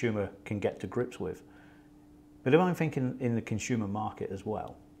the consumer can get to grips with. But if I'm thinking in the consumer market as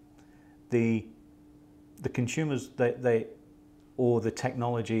well, the consumers, or the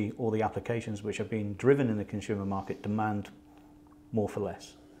technology or the applications which are being driven in the consumer market demand more for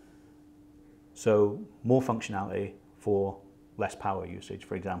less. So more functionality for less power usage,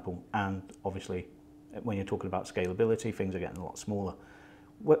 for example, and obviously when you're talking about scalability, things are getting a lot smaller.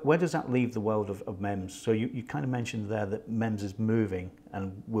 Where does that leave the world of MEMS? So you kind of mentioned there that MEMS is moving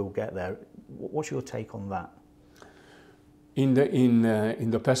and will get there. What's your take on that? In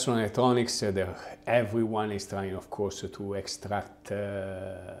the personal electronics, everyone is trying, of course, to extract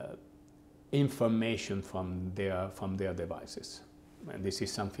information from their devices, and this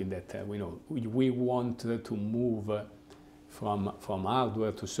is something that we know. We want to move from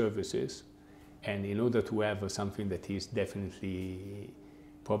hardware to services, and in order to have something that is definitely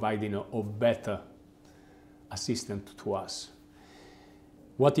providing a better assistant to us.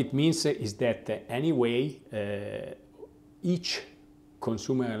 What it means is that anyway, each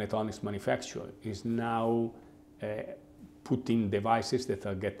consumer electronics manufacturer is now putting devices that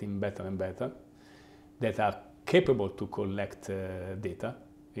are getting better and better, that are capable to collect data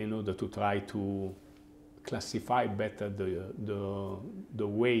in order to try to classify better the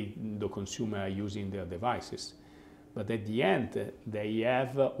way the consumer are using their devices. But at the end, they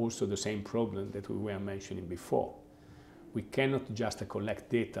have also the same problem that we were mentioning before. We cannot just collect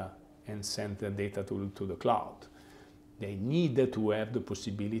data and send the data to the cloud. They need to have the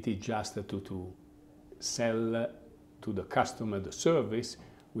possibility just to sell to the customer the service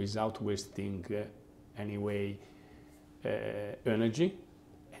without wasting anyway energy,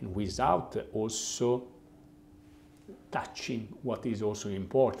 and without also touching what is also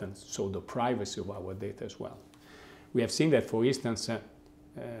important, so the privacy of our data as well. We have seen that, for instance,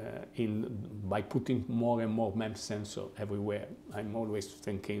 by putting more and more MEMS sensor everywhere. I'm always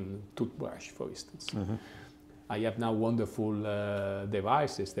thinking toothbrush, for instance. Mm-hmm. I have now wonderful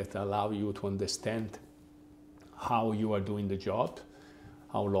devices that allow you to understand how you are doing the job,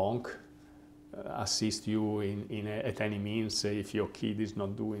 how long, assist you at any means if your kid is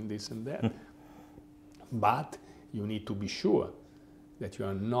not doing this and that. But you need to be sure that you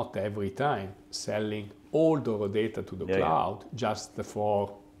are not every time selling all the data to the cloud just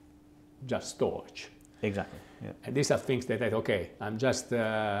for storage. Exactly. Yeah. And these are things that, okay, I'm just,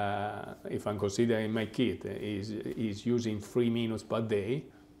 if I'm considering my kid is using 3 minutes per day,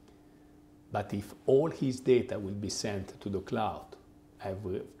 but if all his data will be sent to the cloud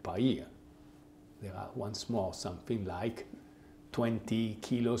per year, there are once more something like 20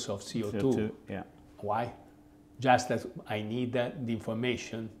 kilos of CO2. Yeah. Why? Just that I need the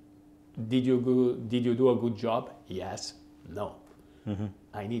information. Did you do a good job? Yes. No. Mm-hmm.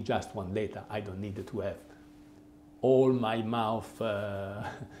 I need just one data. I don't need to have all my mouth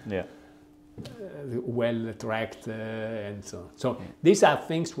well tracked and so on. So these are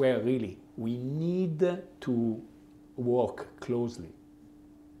things where really we need to work closely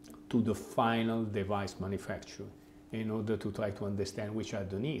to the final device manufacturer in order to try to understand which are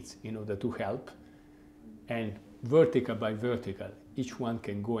the needs, in order to help. And vertical by vertical, each one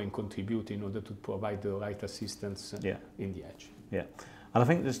can go and contribute in order to provide the right assistance in the edge. Yeah, and I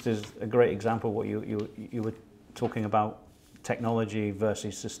think this is a great example of what you were talking about, technology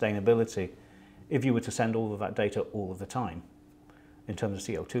versus sustainability. If you were to send all of that data all of the time, in terms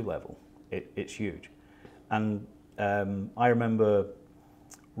of CO2 level, it's huge. And I remember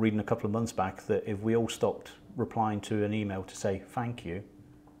reading a couple of months back that if we all stopped replying to an email to say thank you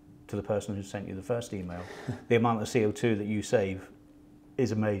to the person who sent you the first email, the amount of CO2 that you save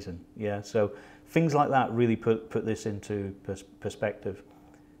is amazing. Yeah, so things like that really put this into perspective.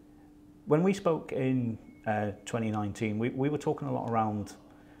 When we spoke in 2019, we were talking a lot around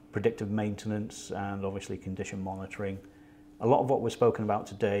predictive maintenance and obviously condition monitoring. A lot of what we're spoken about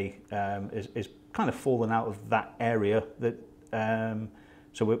today is kind of fallen out of that area. That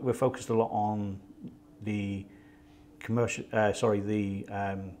so we're focused a lot on the commercial,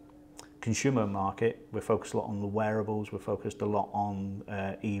 consumer market. We're focused a lot on the wearables. We're focused a lot on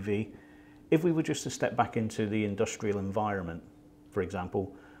EV. If we were just to step back into the industrial environment, for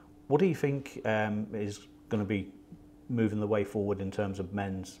example, what do you think is going to be moving the way forward in terms of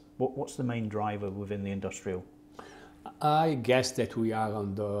MEMS? What's the main driver within the industrial? I guess that we are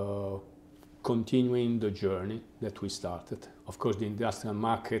on the continuing the journey that we started. Of course, the industrial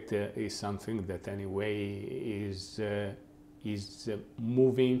market is something that anyway is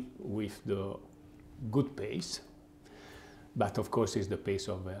moving with the good pace, but of course it's the pace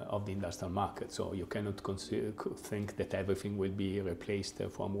of the industrial market. So you cannot think that everything will be replaced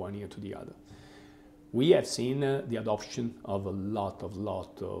from one year to the other. We have seen the adoption of a lot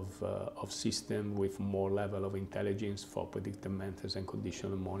of systems with more level of intelligence for predictive maintenance and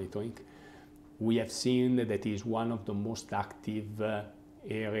conditional monitoring. We have seen that it is one of the most active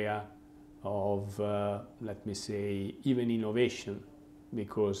area of, let me say, even innovation,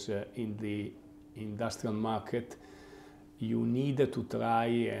 because in the industrial market, you need to try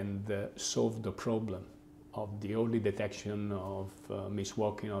and solve the problem of the early detection of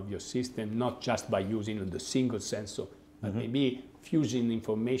misworking of your system, not just by using the single sensor, but maybe fusing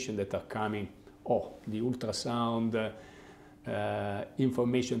information that are coming, the ultrasound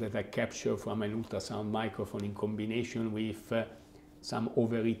information that I capture from an ultrasound microphone in combination with some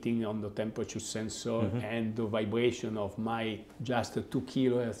overheating on the temperature sensor and the vibration of my just 2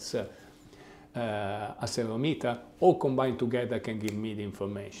 kHz accelerometer, all combined together can give me the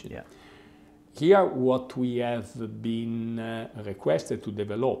information. Yeah. Here, what we have been requested to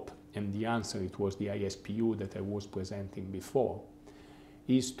develop, and the answer, it was the ISPU that I was presenting before,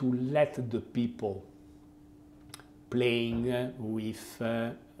 is to let the people playing with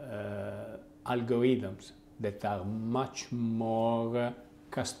algorithms that are much more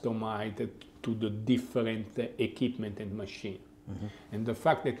customized to the different equipment and machine. And the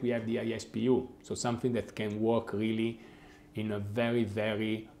fact that we have the ISPU, so something that can work really in a very,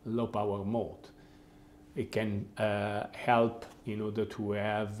 very low power mode, it can help in order to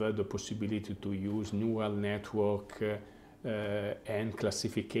have the possibility to use neural network and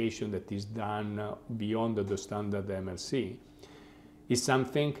classification that is done beyond the standard MLC, is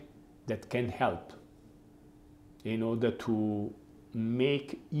something that can help in order to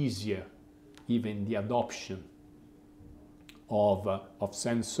make easier even the adoption of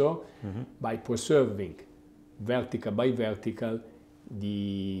sensor by preserving vertical by vertical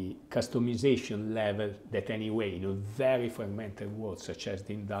the customization level that anyway in a very fragmented world such as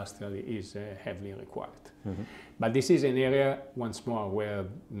the industrial is heavily required. But this is an area, once more, where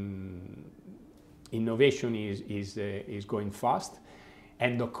innovation is going fast,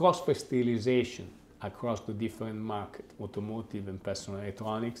 and the cross-fertilization across the different markets, automotive and personal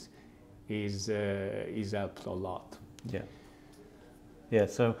electronics, is helped a lot. Yeah. Yeah,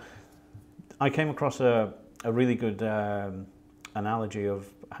 so I came across a really good analogy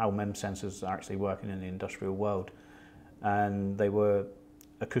of how MEMS sensors are actually working in the industrial world, and they were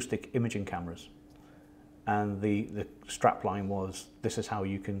acoustic imaging cameras, and the strapline was, this is how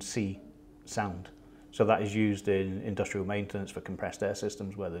you can see sound. So that is used in industrial maintenance for compressed air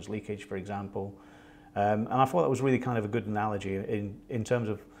systems where there's leakage, for example, and I thought that was really kind of a good analogy in terms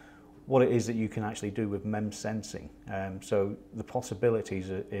of what it is that you can actually do with MEMS sensing. So the possibilities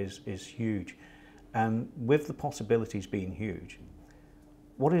is huge. And with the possibilities being huge,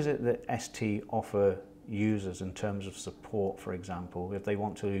 what is it that ST offer users in terms of support, for example, if they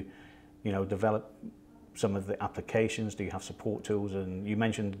want to, develop some of the applications? Do you have support tools? And you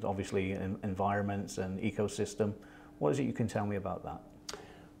mentioned obviously environments and ecosystem. What is it you can tell me about that?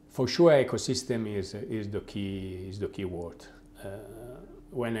 For sure, ecosystem is the key word.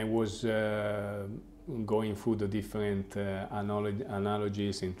 When I was going through the different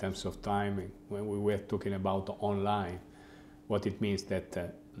analogies in terms of timing, when we were talking about online, what it means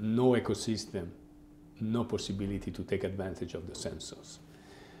that no ecosystem, no possibility to take advantage of the sensors.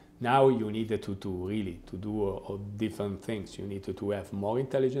 Now you need to do different things. You need to have more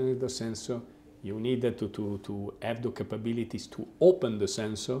intelligence in the sensor. You need to have the capabilities to open the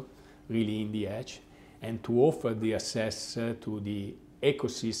sensor really in the edge and to offer the access to the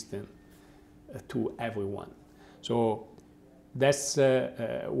ecosystem to everyone. So that's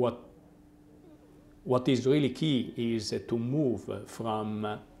what is really key, is to move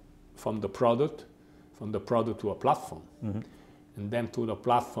from the product to a platform, and then to the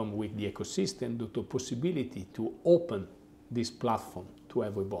platform with the ecosystem, the possibility to open this platform to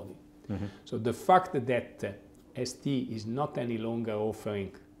everybody. So the fact that ST is not any longer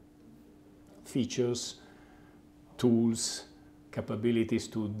offering features, tools, capabilities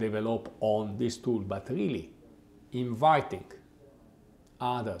to develop on this tool, but really inviting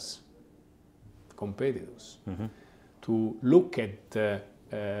others, competitors, to look at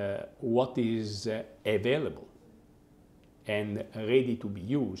what is available and ready to be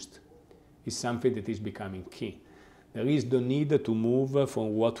used, is something that is becoming key. There is the need to move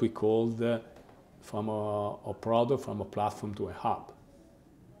from what we called from a product, from a platform to a hub.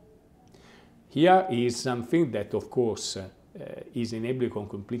 Here is something that, of course, is enabling a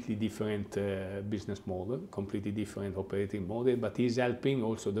completely different business model, completely different operating model, but is helping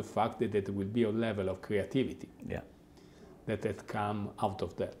also the fact that there will be a level of creativity that come out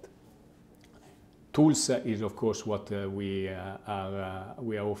of that. Tools is, of course, what we are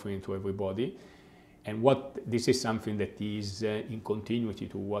offering to everybody, and this is something that is in continuity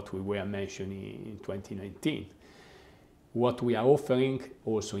to what we were mentioning in 2019. What we are offering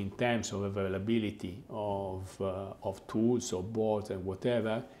also in terms of availability of tools or boards and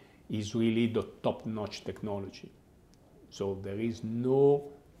whatever is really the top-notch technology. So there is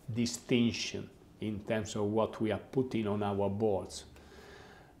no distinction in terms of what we are putting on our boards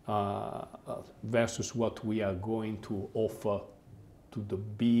versus what we are going to offer to the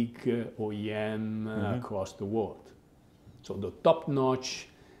big OEM across the world. So the top notch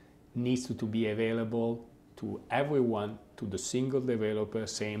needs to be available to everyone, to the single developer,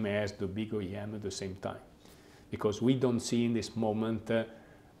 same as the big OEM at the same time. Because we don't see in this moment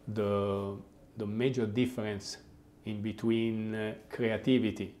the major difference in between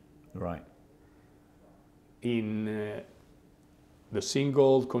creativity in the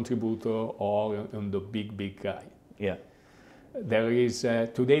single contributor or on the big guy. Yeah. There is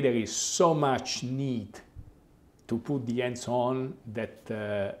today there is so much need to put the hands on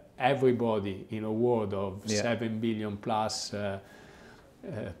that everybody in a world of 7 billion plus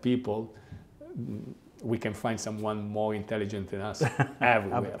people, we can find someone more intelligent than us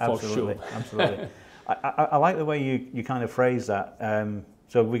everywhere, for sure. Absolutely. I like the way you kind of phrase that.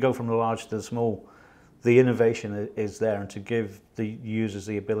 So we go from the large to the small. The innovation is there, and to give the users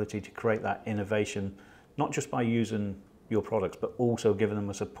the ability to create that innovation, not just by using your products, but also giving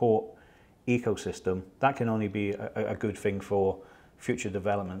them a support ecosystem, that can only be a good thing for future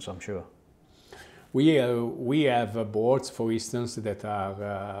developments, I'm sure. We have boards, for instance, that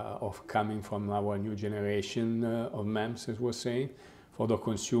are coming from our new generation of MEMS, as we're saying. For the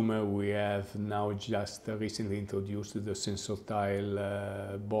consumer, we have now just recently introduced the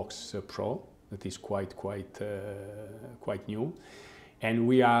SensorTile Box Pro, that is quite new. And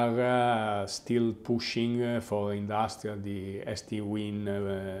we are still pushing for industrial the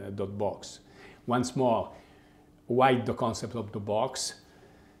STWin dot box. Once more, why the concept of the box?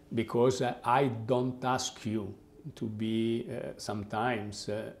 Because I don't ask you to be sometimes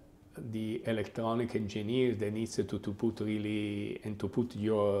the electronic engineer that needs to put really and to put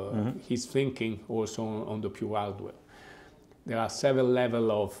your his thinking also on the pure hardware. There are several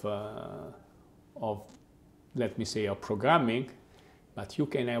levels of let me say of programming, but you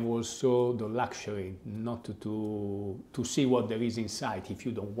can have also the luxury not to see what there is inside if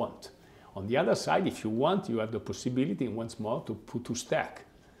you don't want. On the other side, if you want, you have the possibility once more to stack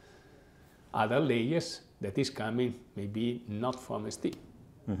other layers that is coming maybe not from ST.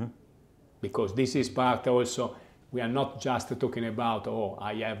 Because this is part also, we are not just talking about, oh,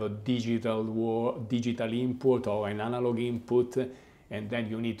 I have a digital input or an analog input, and then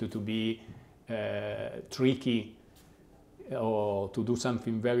you need to be tricky or to do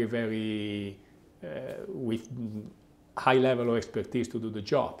something very with high level of expertise to do the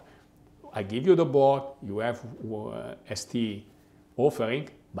job. I give you the board, you have ST offering,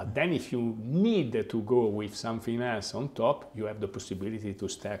 but then if you need to go with something else on top, you have the possibility to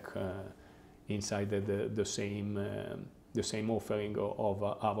stack inside the same offering of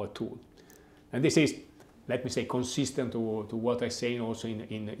our tool. And this is, let me say, consistent to what I say also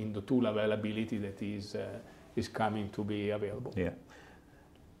in the tool availability that is coming to be available. Yeah.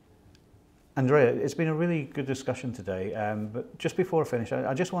 Andrea, it's been a really good discussion today, but just before I finish,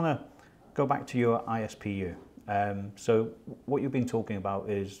 I just want to go back to your ISPU. So what you've been talking about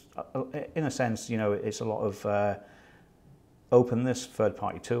is, in a sense, you know, it's a lot of openness,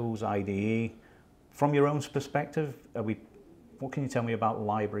 third-party tools, IDE. From your own perspective, what can you tell me about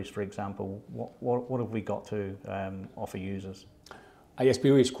libraries, for example? What have we got to offer users?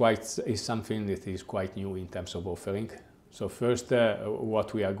 ISPU is something that is quite new in terms of offering. So first,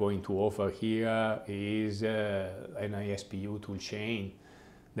 what we are going to offer here is an ISPU toolchain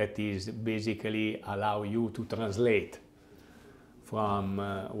that is basically allow you to translate from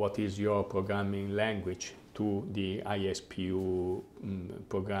what is your programming language to the ISPU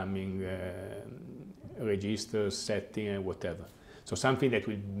programming registers, setting, and whatever. So something that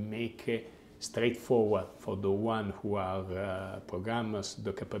will make straightforward for the one who are programmers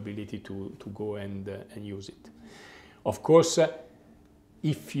the capability to go and use it. Of course,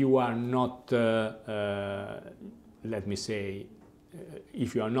 if you are not, let me say,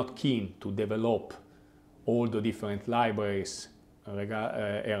 if you are not keen to develop all the different libraries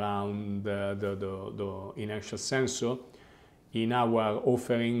around the inertial sensor, in our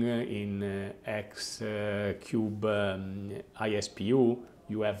offering in X-Cube ISPU,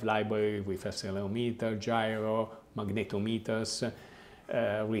 you have library with accelerometer, gyro, magnetometers,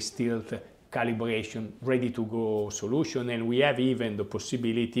 re-stilt, calibration, ready-to-go solution, and we have even the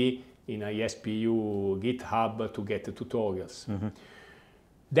possibility in ISPU GitHub to get tutorials.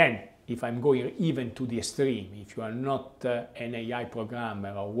 Then, if I'm going even to the extreme, if you are not an AI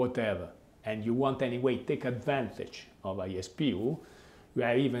programmer or whatever, and you want anyway take advantage of ISPU, you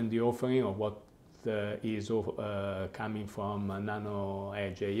have even the offering of what is coming from Nano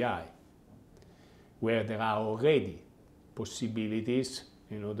Edge AI, where there are already possibilities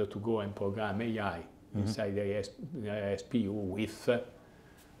in order to go and program AI inside the ISPU with,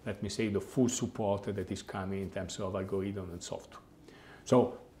 let me say, the full support that is coming in terms of algorithm and software.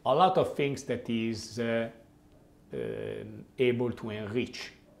 So a lot of things that is able to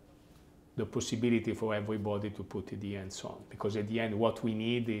enrich the possibility for everybody to put the hands on, because at the end what we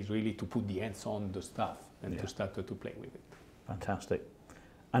need is really to put the hands on the stuff and to start to play with it. Fantastic.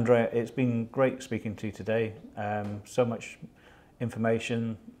 Andrea, it's been great speaking to you today. So much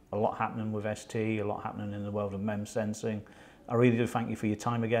information, a lot happening with ST, a lot happening in the world of MEMS sensing. I really do thank you for your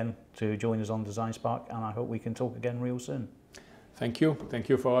time again to join us on Design Spark, and I hope we can talk again real soon. Thank you. Thank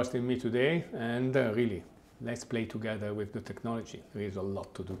you for hosting me today, and really, let's play together with the technology. There is a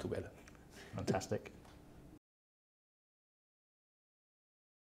lot to do together. Fantastic.